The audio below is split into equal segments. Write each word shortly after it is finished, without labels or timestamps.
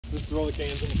Just throw the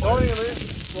cans in the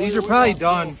fire. These are probably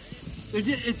done.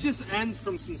 It just ends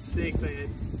from some steaks I had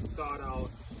thawed out.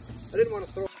 I didn't want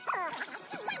to throw.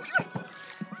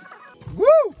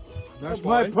 Woo! That's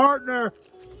my partner.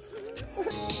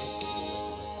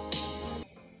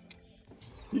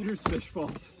 Peter's fish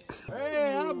fault.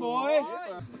 Hey, that boy.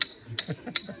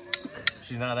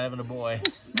 She's not having a boy.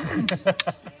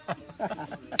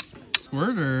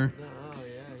 Murder.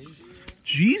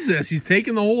 Jesus, he's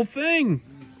taking the whole thing.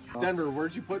 Denver,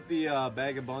 where'd you put the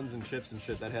bag of buns and chips and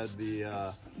shit that had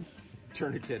the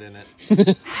tourniquet in it?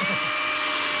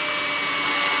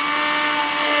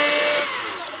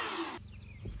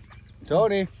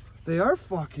 Tony. They are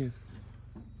fucking.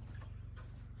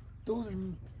 Those are.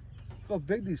 Look how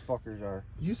big these fuckers are.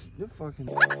 You're fucking.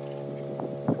 Let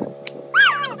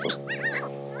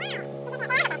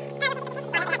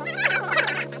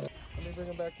me bring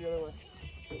them back the other way.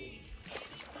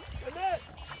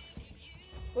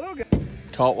 Okay.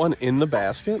 Caught one in the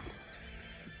basket?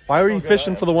 Why were you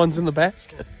fishing for the ones in the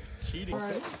basket? Cheating.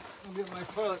 Alright, I'll get my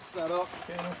toilet set up.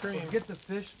 Okay, no cream. Get the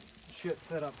fish shit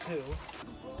set up too.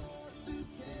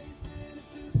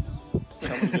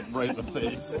 Somebody get right in the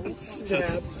face.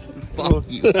 Fuck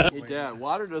you. Hey, Dad,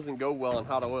 water doesn't go well in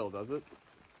hot oil, does it?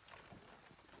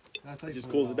 It just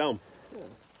cools it down.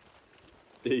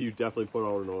 Yeah, you definitely put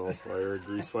out an oil fire, a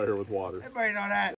grease fire with water. Everybody know that.